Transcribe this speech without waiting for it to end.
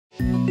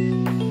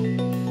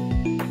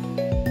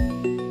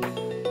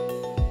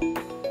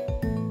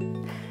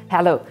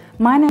Hello,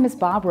 my name is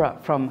Barbara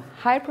from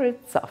Hybrid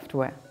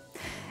Software.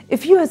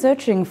 If you are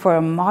searching for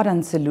a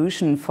modern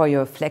solution for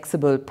your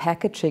flexible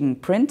packaging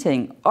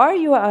printing, or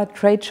you are a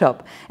trade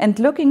shop and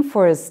looking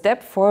for a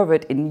step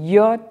forward in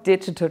your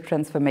digital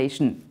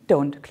transformation,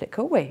 don't click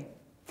away.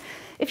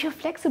 If your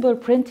flexible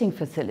printing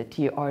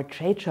facility or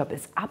trade shop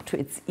is up to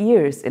its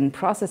ears in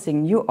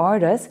processing new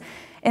orders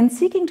and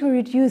seeking to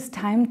reduce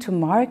time to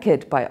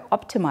market by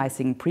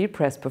optimizing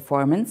prepress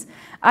performance,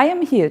 I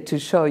am here to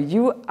show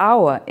you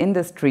our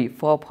Industry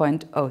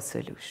 4.0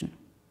 solution.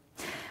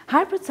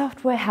 Hybrid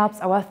Software helps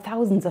our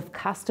thousands of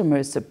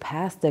customers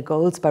surpass their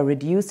goals by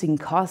reducing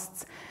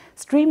costs,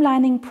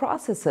 streamlining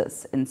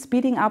processes, and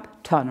speeding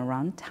up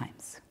turnaround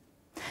times.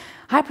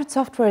 Hybrid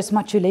Software's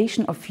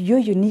modulation of your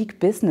unique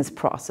business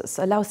process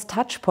allows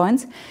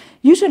touchpoints,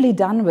 usually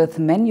done with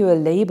manual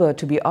labor,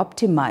 to be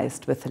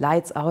optimized with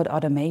lights-out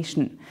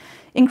automation,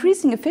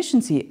 increasing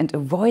efficiency and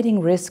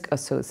avoiding risk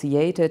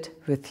associated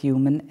with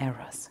human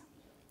errors.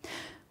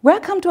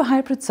 Welcome to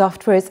Hybrid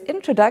Software's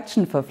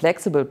introduction for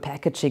flexible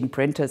packaging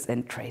printers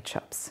and trade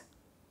shops.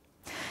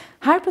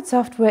 Hybrid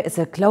Software is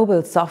a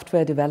global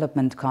software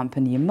development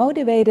company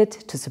motivated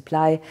to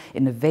supply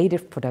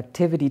innovative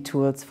productivity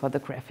tools for the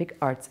graphic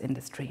arts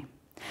industry.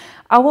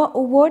 Our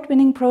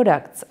award-winning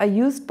products are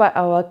used by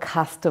our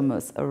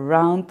customers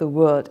around the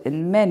world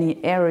in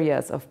many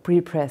areas of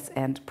prepress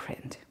and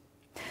print.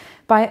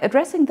 By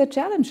addressing the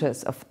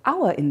challenges of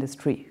our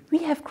industry,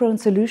 we have grown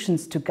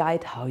solutions to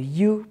guide how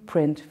you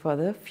print for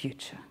the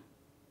future.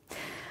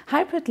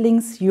 Hybrid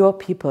links your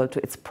people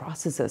to its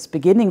processes,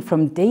 beginning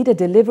from data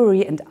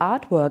delivery and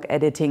artwork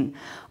editing,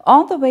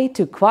 all the way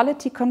to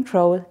quality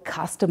control,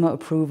 customer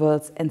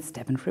approvals, and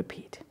step and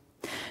repeat.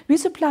 We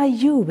supply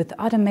you with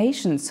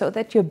automation so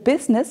that your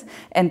business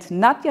and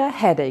not your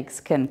headaches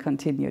can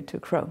continue to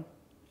grow.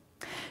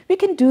 We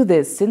can do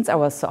this since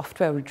our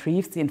software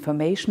retrieves the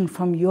information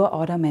from your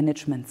order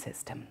management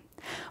system.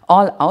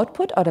 All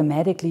output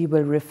automatically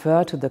will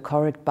refer to the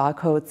correct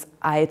barcodes,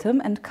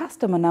 item and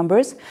customer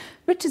numbers,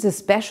 which is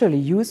especially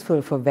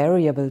useful for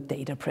variable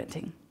data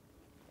printing.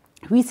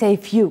 We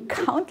save you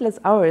countless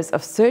hours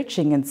of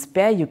searching and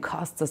spare you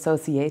costs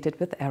associated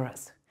with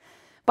errors.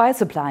 By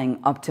supplying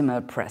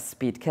optimal press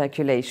speed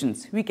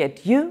calculations, we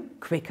get you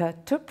quicker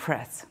to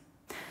press.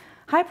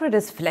 Hybrid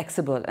is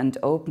flexible and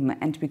open,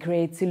 and we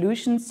create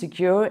solutions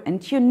secure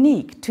and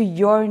unique to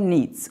your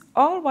needs,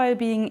 all while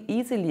being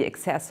easily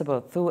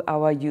accessible through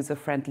our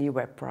user-friendly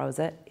web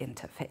browser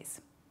interface.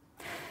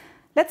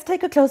 Let's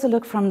take a closer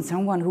look from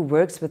someone who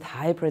works with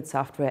Hybrid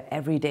Software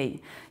every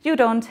day. You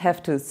don't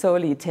have to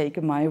solely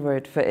take my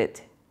word for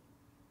it.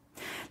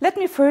 Let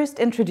me first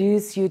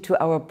introduce you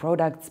to our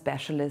product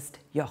specialist,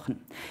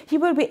 Jochen. He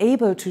will be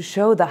able to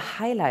show the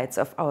highlights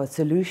of our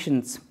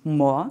solutions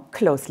more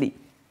closely.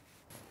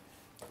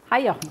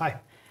 Hi, Jochen. Hi.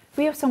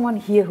 We have someone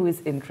here who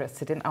is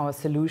interested in our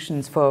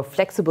solutions for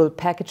flexible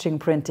packaging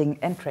printing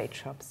and trade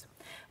shops.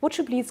 Would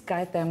you please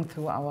guide them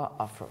through our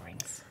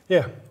offerings?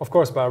 Yeah, of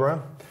course,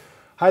 Barbara.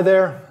 Hi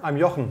there, I'm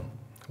Jochen.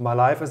 My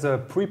life as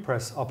a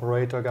prepress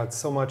operator got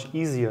so much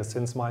easier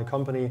since my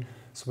company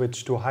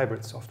switched to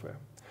Hybrid Software.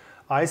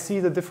 I see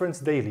the difference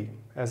daily,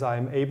 as I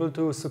am able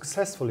to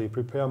successfully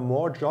prepare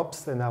more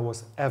jobs than I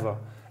was ever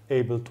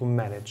able to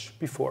manage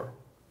before.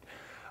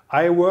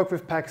 I work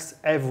with packs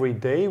every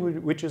day,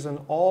 which is an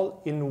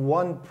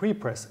all-in-one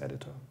prepress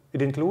editor.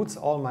 It includes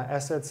all my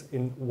assets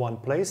in one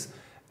place,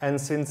 and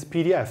since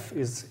PDF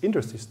is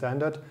industry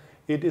standard,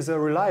 it is a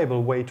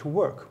reliable way to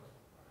work.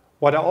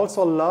 What I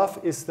also love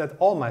is that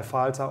all my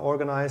files are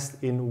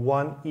organized in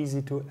one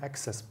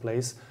easy-to-access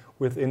place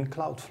within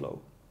Cloudflow.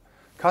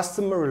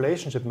 Customer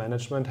relationship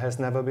management has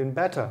never been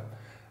better,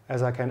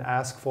 as I can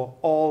ask for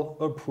all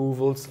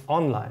approvals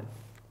online.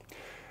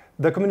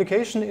 The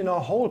communication in our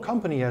whole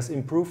company has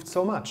improved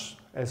so much,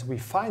 as we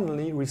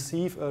finally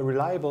receive a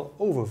reliable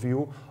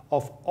overview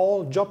of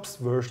all jobs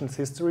versions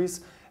histories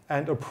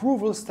and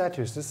approval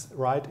statuses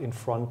right in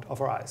front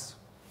of our eyes.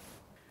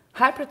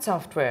 Hybrid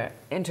Software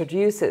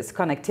introduces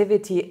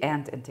connectivity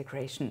and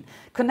integration,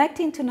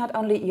 connecting to not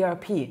only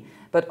ERP,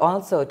 but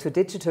also to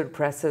digital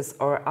presses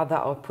or other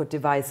output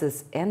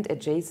devices and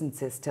adjacent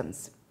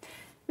systems.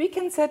 We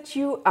can set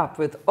you up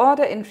with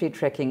order entry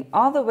tracking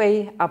all the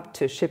way up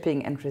to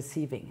shipping and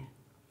receiving.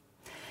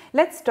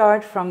 Let's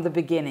start from the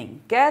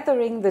beginning,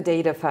 gathering the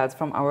data files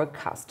from our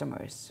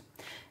customers.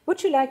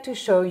 Would you like to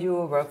show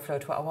your workflow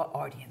to our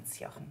audience,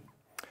 Jochen?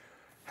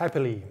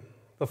 Happily.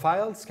 The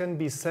files can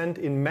be sent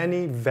in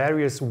many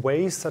various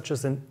ways, such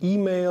as an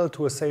email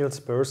to a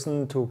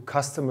salesperson, to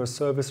customer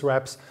service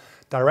reps,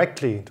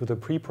 directly to the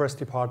prepress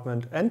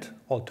department, and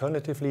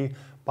alternatively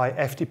by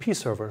FTP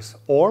servers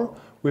or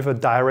with a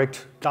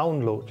direct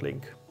download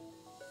link.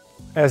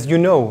 As you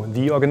know,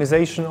 the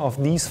organization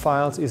of these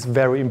files is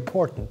very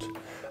important.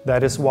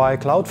 That is why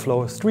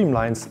Cloudflow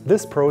streamlines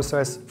this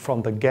process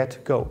from the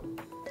get-go.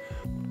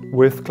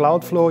 With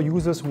Cloudflow,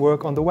 users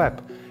work on the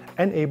web,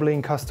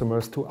 enabling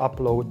customers to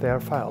upload their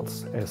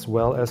files, as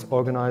well as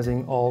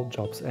organizing all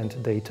jobs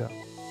and data.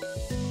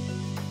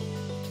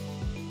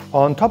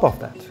 On top of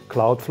that,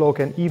 Cloudflow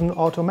can even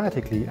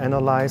automatically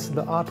analyze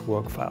the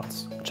artwork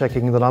files,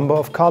 checking the number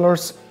of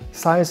colors,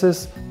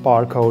 sizes,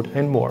 barcode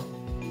and more.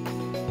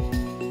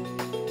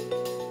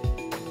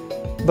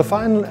 The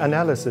final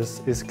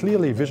analysis is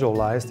clearly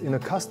visualized in a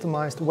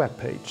customized web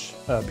page,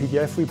 a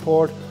PDF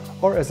report,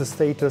 or as a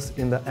status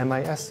in the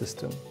MIS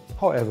system,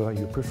 however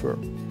you prefer.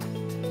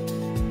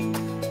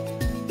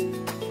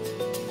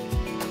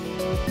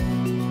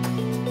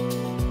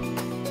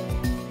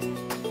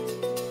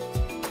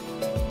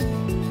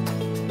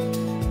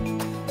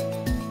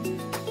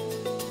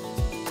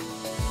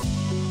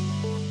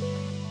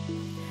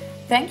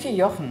 Thank you,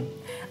 Jochen.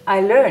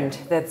 I learned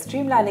that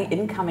streamlining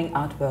incoming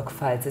artwork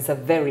files is a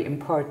very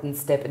important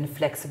step in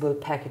flexible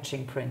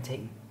packaging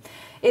printing.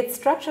 It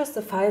structures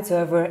the file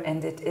server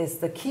and it is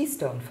the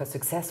keystone for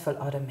successful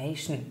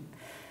automation.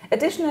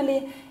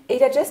 Additionally, a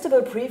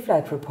digestible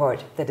pre-flight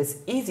report that is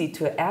easy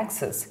to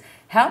access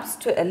helps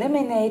to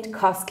eliminate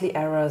costly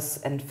errors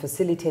and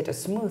facilitate a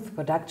smooth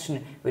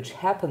production which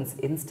happens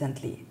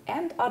instantly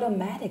and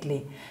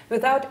automatically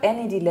without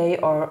any delay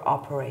or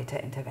operator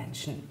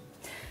intervention.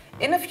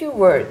 In a few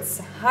words,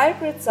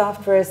 hybrid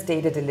software's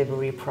data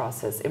delivery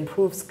process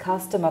improves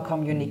customer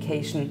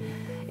communication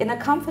in a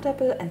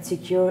comfortable and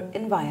secure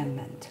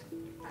environment.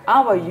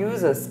 Our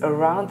users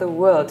around the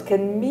world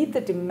can meet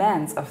the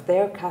demands of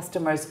their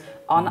customers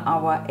on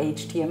our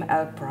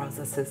HTML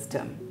browser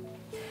system.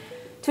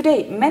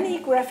 Today, many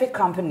graphic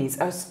companies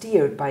are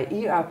steered by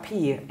ERP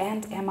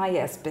and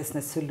MIS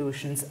business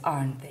solutions,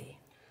 aren't they?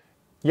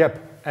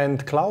 Yep,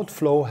 and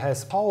Cloudflow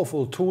has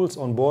powerful tools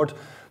on board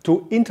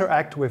to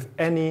interact with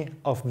any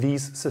of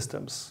these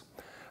systems.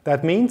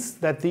 That means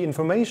that the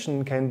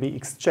information can be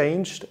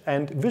exchanged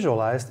and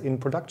visualized in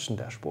production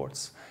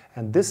dashboards.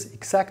 And this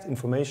exact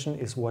information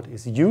is what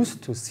is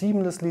used to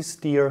seamlessly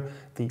steer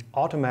the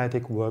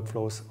automatic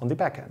workflows on the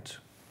backend.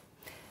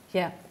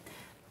 Yeah,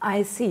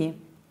 I see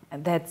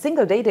that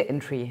single data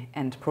entry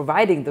and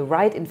providing the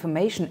right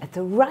information at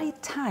the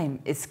right time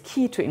is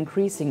key to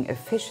increasing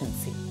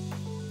efficiency.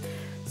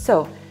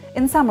 So,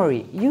 in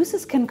summary,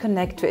 users can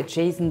connect to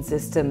adjacent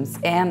systems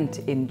and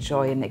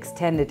enjoy an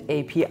extended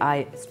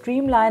API,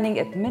 streamlining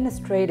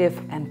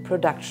administrative and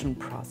production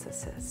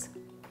processes.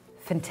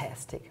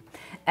 Fantastic.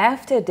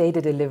 After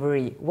data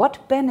delivery,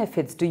 what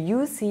benefits do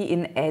you see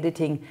in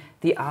editing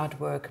the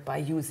artwork by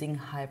using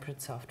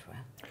hybrid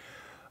software?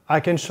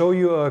 I can show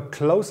you a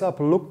close-up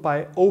look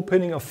by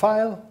opening a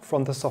file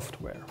from the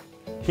software.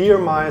 Here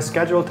my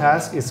scheduled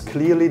task is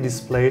clearly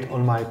displayed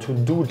on my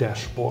to-do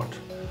dashboard.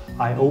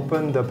 I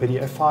open the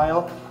PDF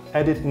file,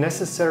 edit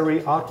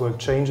necessary artwork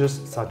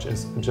changes such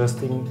as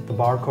adjusting the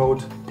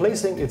barcode,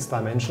 placing its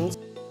dimensions,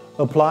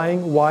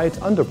 applying white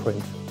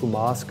underprint to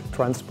mask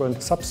transparent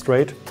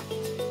substrate,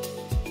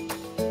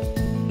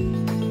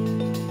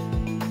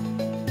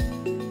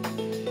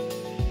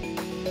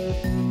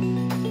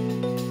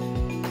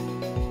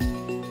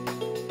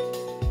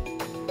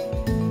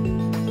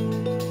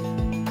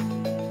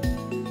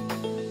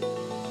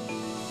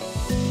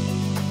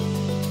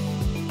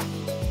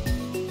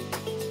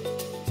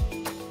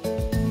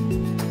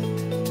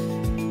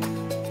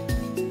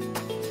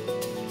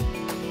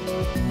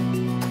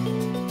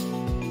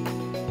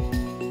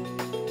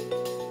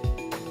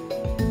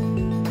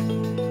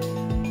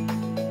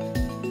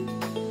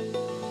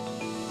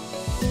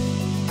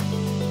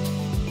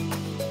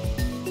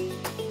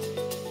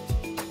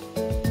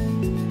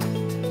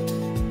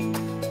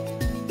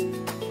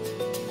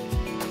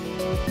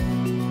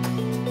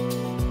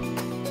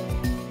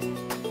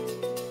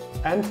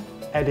 and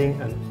adding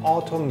an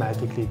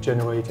automatically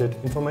generated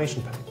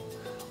information panel,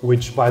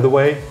 which, by the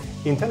way,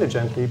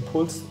 intelligently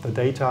pulls the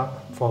data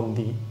from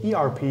the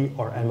ERP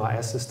or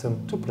MIS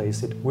system to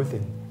place it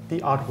within the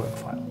artwork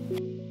file.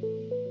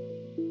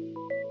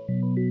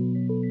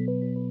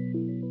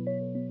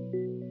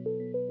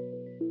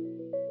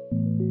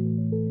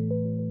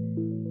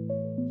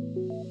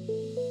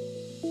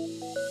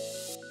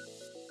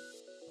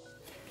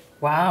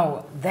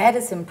 Wow, that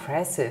is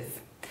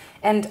impressive.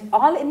 And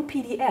all in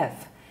PDF.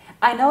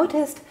 I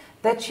noticed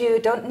that you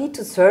don't need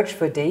to search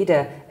for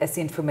data as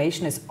the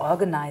information is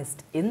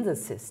organized in the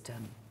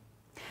system.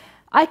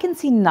 I can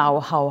see now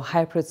how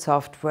hybrid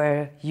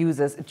software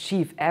users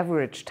achieve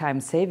average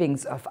time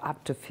savings of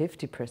up to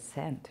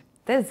 50%.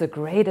 That is a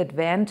great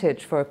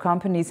advantage for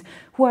companies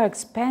who are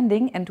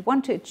expanding and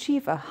want to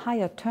achieve a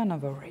higher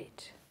turnover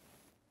rate.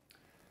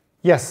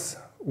 Yes,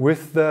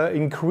 with the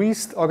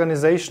increased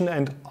organization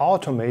and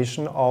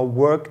automation, our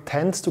work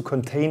tends to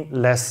contain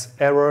less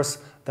errors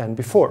than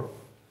before.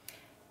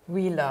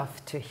 We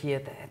love to hear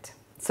that.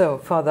 So,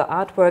 for the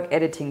artwork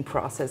editing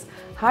process,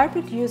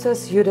 hybrid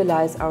users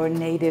utilize our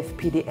native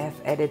PDF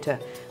editor,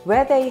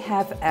 where they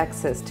have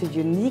access to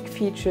unique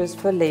features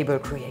for label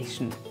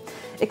creation.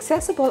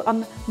 Accessible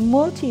on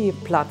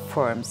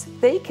multi-platforms,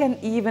 they can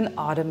even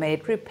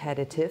automate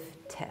repetitive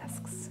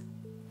tasks.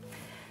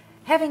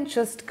 Having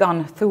just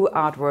gone through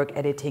artwork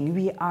editing,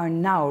 we are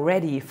now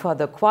ready for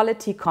the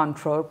quality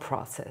control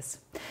process.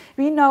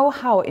 We know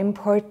how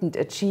important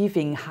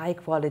achieving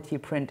high-quality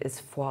print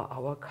is for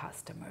our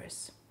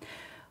customers.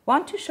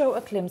 Want to show a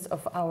glimpse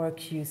of our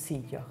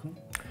QC, Jochen?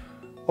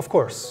 Of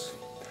course.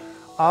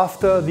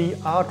 After the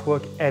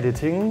artwork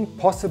editing,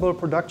 possible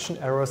production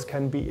errors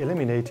can be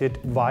eliminated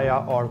via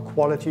our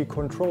quality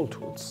control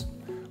tools.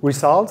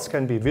 Results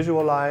can be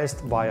visualized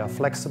via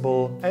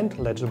flexible and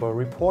legible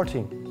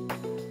reporting.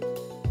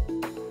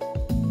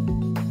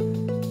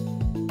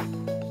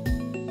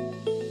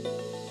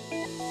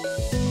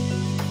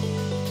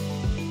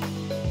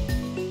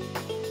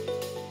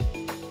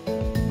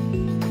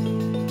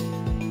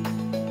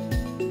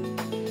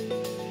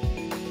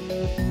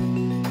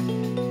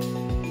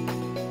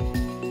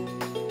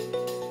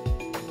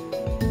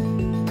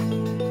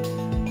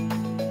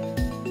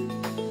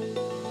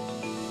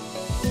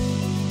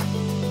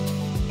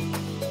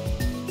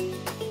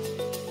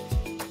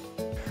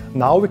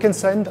 Now we can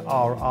send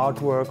our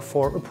artwork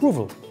for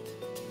approval.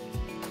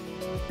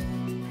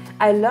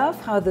 I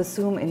love how the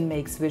zoom in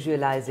makes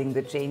visualizing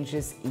the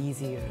changes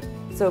easier.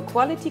 So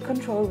quality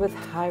control with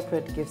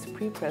Hybrid gives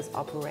Prepress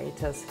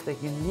operators the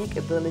unique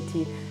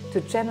ability to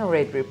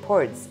generate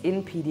reports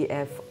in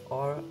PDF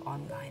or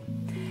online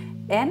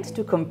and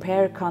to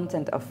compare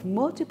content of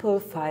multiple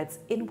files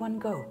in one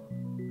go.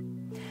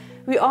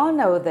 We all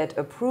know that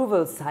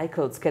approval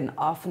cycles can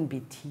often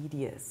be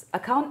tedious.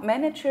 Account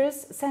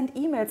managers send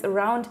emails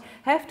around,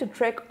 have to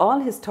track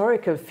all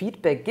historical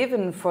feedback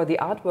given for the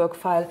artwork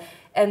file,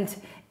 and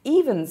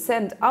even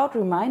send out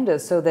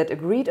reminders so that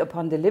agreed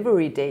upon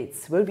delivery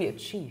dates will be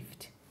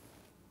achieved.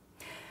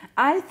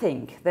 I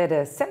think that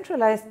a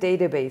centralized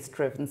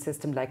database-driven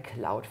system like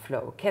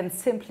Cloudflow can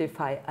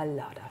simplify a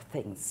lot of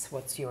things.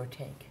 What's your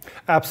take?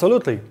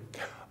 Absolutely.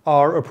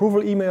 Our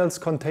approval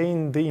emails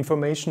contain the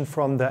information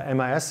from the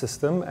MIS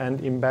system and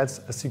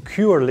embeds a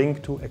secure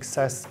link to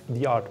access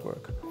the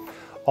artwork.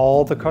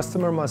 All the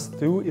customer must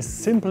do is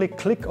simply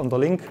click on the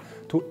link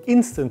to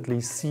instantly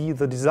see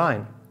the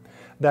design.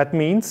 That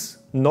means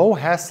no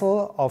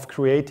hassle of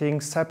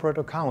creating separate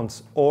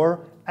accounts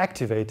or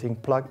activating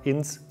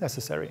plugins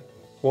necessary.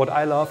 What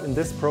I love in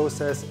this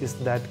process is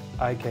that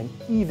I can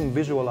even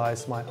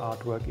visualize my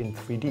artwork in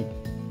 3D.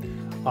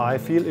 I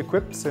feel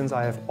equipped since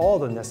I have all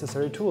the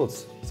necessary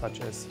tools, such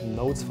as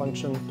notes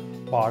function,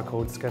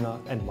 barcode scanner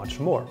and much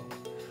more.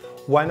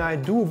 When I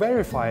do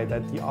verify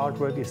that the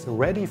artwork is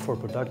ready for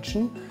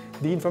production,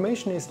 the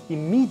information is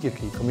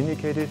immediately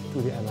communicated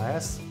to the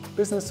MIS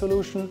business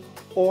solution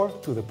or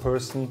to the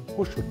person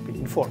who should be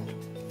informed.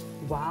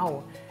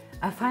 Wow!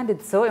 I find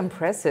it so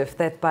impressive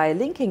that by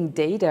linking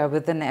data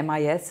with an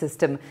MIS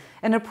system,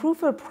 an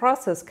approval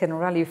process can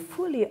run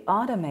fully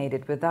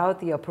automated without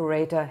the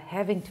operator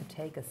having to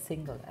take a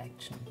single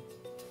action.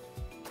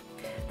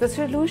 The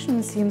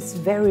solution seems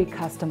very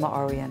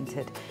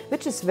customer-oriented,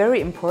 which is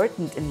very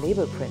important in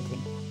label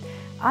printing.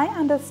 I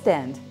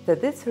understand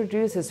that this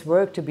reduces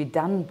work to be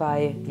done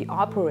by the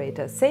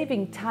operator,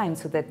 saving time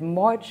so that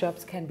more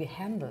jobs can be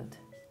handled.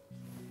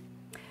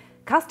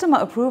 Customer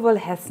approval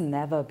has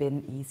never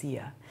been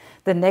easier.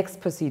 The next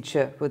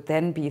procedure would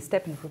then be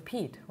step and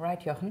repeat, right,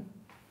 Jochen?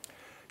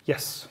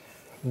 Yes.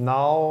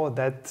 Now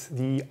that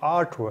the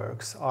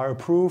artworks are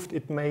approved,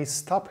 it may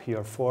stop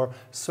here for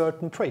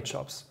certain trade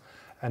shops.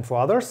 And for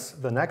others,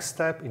 the next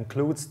step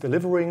includes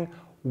delivering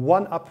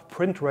one-up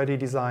print-ready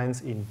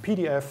designs in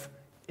PDF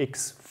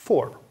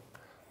X4.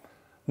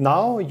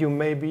 Now you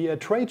may be a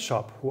trade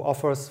shop who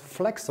offers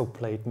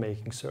flexoplate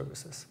making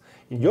services.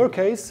 In your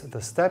case,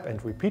 the step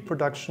and repeat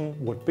production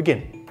would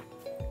begin.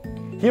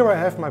 Here I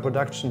have my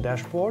production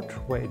dashboard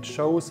where it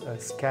shows a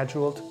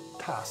scheduled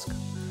task.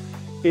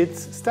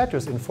 Its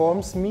status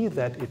informs me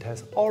that it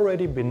has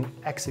already been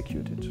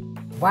executed.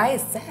 Why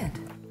is that?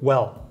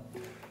 Well,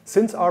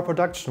 since our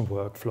production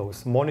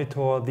workflows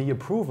monitor the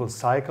approval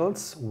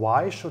cycles,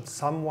 why should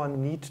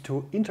someone need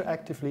to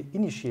interactively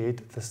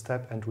initiate the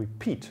step and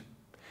repeat?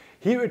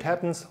 Here it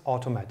happens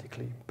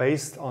automatically,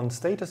 based on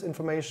status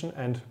information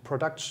and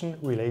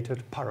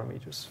production-related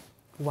parameters.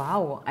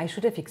 Wow, I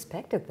should have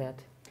expected that.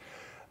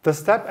 The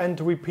step and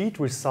repeat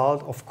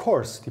result, of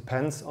course,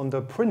 depends on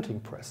the printing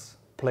press,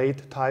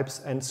 plate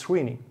types and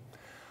screening.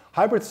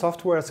 Hybrid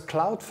Software's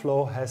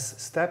Cloudflow has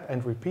step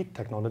and repeat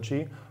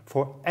technology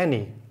for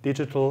any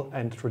digital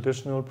and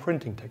traditional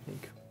printing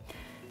technique.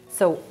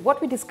 So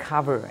what we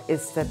discover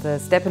is that the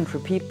step and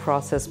repeat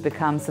process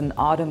becomes an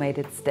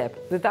automated step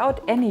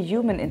without any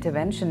human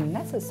intervention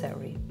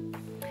necessary.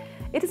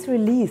 It is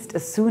released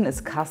as soon as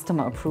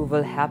customer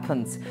approval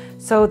happens,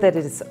 so that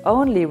it is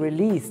only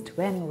released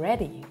when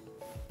ready.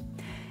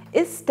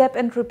 Is step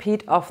and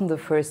repeat often the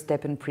first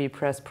step in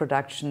Prepress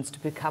productions to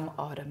become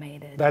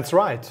automated? That's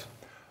right.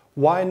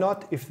 Why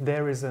not if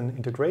there is an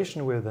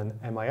integration with an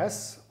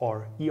MIS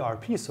or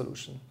ERP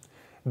solution?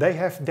 They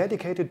have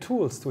dedicated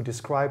tools to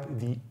describe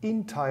the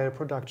entire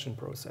production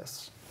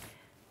process.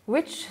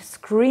 Which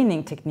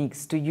screening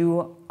techniques do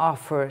you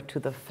offer to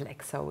the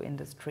flexo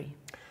industry?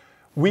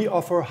 We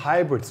offer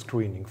hybrid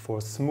screening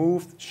for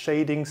smooth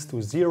shadings to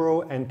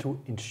zero and to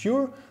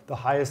ensure the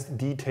highest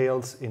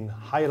details in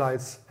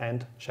highlights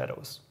and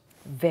shadows.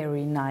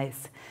 Very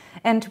nice.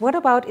 And what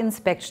about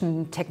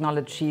inspection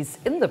technologies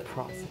in the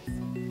process?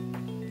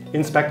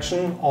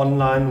 Inspection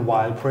online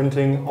while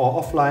printing or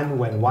offline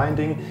when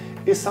winding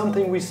is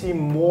something we see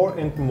more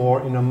and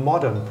more in a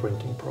modern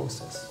printing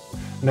process.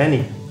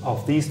 Many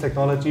of these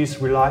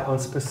technologies rely on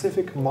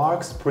specific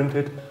marks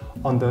printed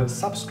on the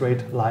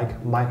substrate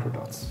like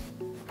microdots.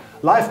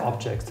 Live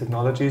objects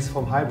technologies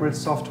from hybrid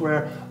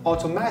software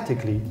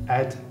automatically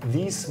add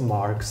these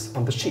marks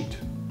on the sheet.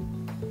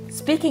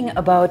 Speaking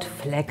about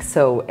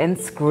flexo and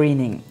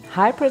screening,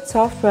 hybrid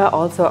software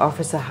also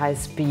offers a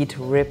high-speed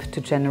RIP to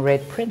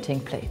generate printing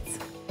plates.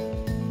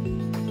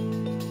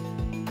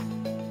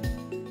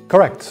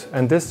 Correct,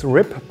 and this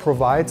RIP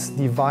provides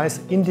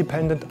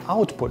device-independent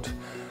output.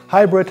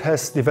 Hybrid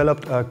has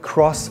developed a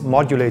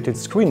cross-modulated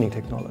screening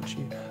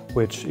technology,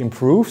 which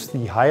improves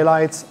the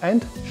highlights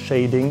and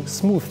shading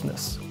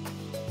smoothness.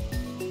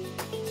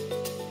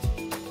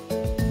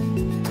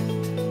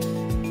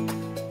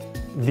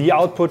 The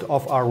output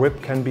of our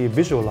RIP can be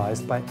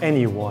visualized by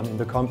anyone in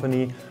the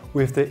company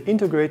with the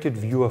integrated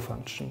viewer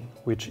function,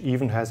 which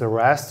even has a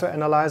raster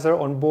analyzer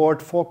on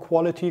board for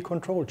quality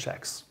control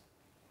checks.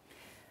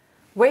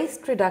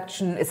 Waste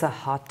reduction is a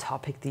hot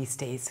topic these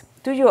days.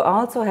 Do you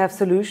also have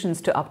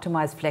solutions to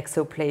optimize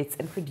flexo plates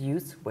and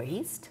reduce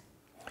waste?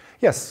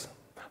 Yes,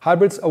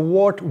 Hybrid's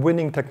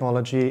award-winning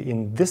technology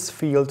in this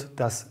field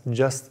does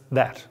just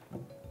that.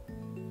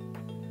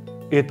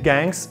 It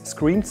gangs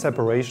screen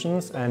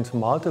separations and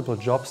multiple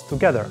jobs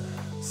together,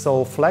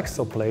 so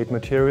flexo plate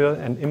material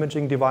and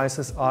imaging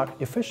devices are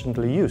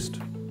efficiently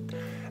used.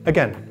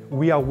 Again,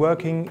 we are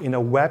working in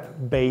a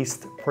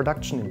web-based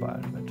production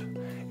environment.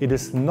 It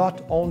is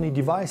not only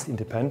device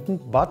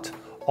independent, but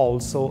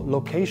also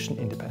location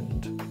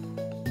independent.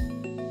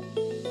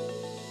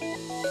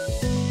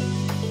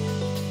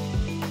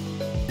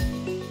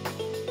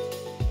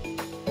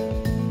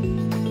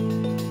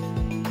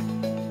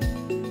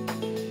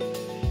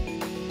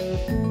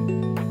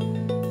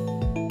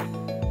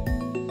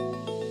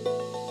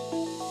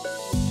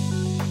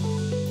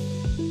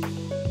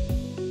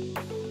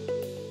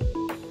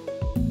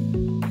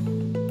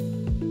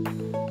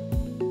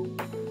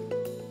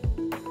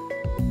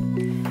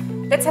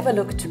 Let's have a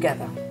look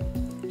together.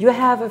 You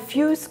have a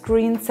few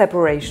screen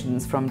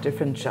separations from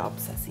different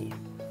jobs, I see.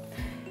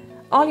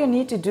 All you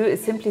need to do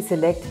is simply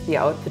select the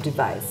output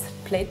device,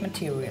 plate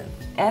material,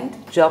 and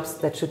jobs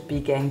that should be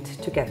ganged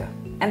together.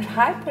 And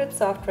hybrid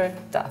software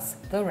does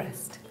the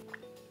rest.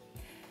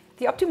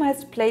 The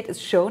optimized plate is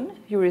shown,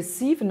 you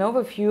receive an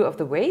overview of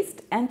the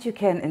waste, and you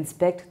can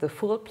inspect the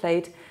full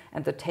plate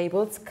and the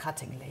table's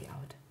cutting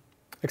layout.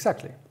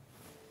 Exactly.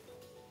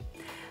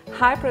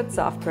 Hybrid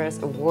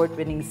software's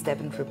award-winning step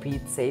and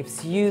repeat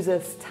saves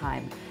users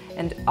time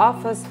and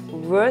offers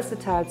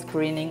versatile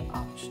screening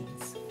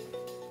options.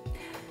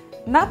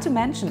 Not to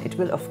mention, it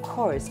will of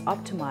course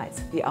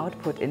optimize the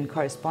output in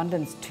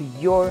correspondence to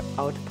your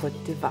output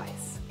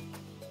device.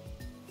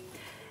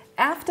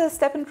 After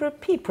step and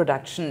repeat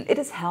production, it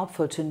is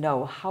helpful to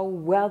know how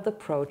well the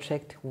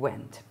project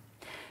went.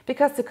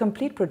 Because the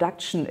complete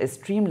production is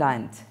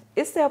streamlined,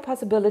 is there a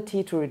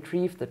possibility to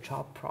retrieve the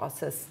job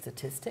process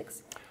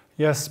statistics?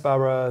 Yes,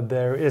 Barbara,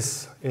 there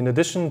is. In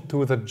addition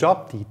to the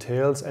job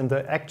details and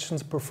the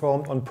actions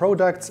performed on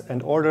products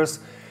and orders,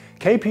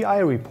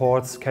 KPI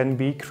reports can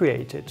be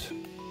created.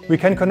 We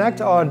can connect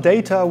our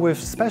data with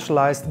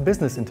specialized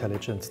business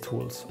intelligence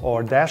tools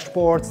or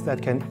dashboards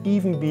that can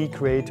even be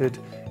created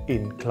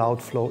in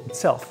Cloudflow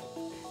itself.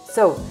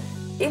 So,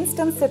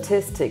 instant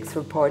statistics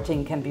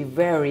reporting can be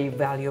very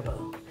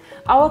valuable.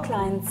 Our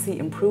clients see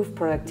improved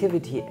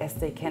productivity as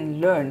they can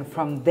learn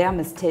from their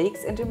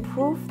mistakes and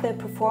improve their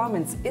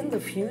performance in the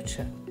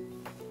future.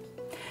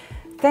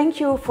 Thank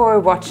you for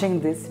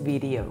watching this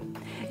video.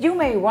 You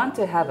may want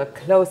to have a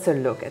closer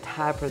look at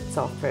hybrid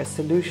software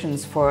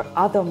solutions for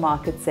other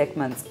market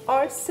segments,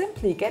 or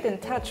simply get in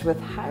touch with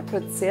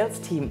Hybrid sales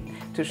team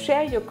to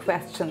share your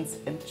questions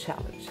and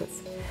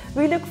challenges.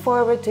 We look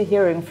forward to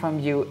hearing from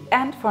you,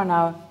 and for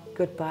now,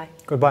 goodbye.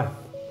 Goodbye.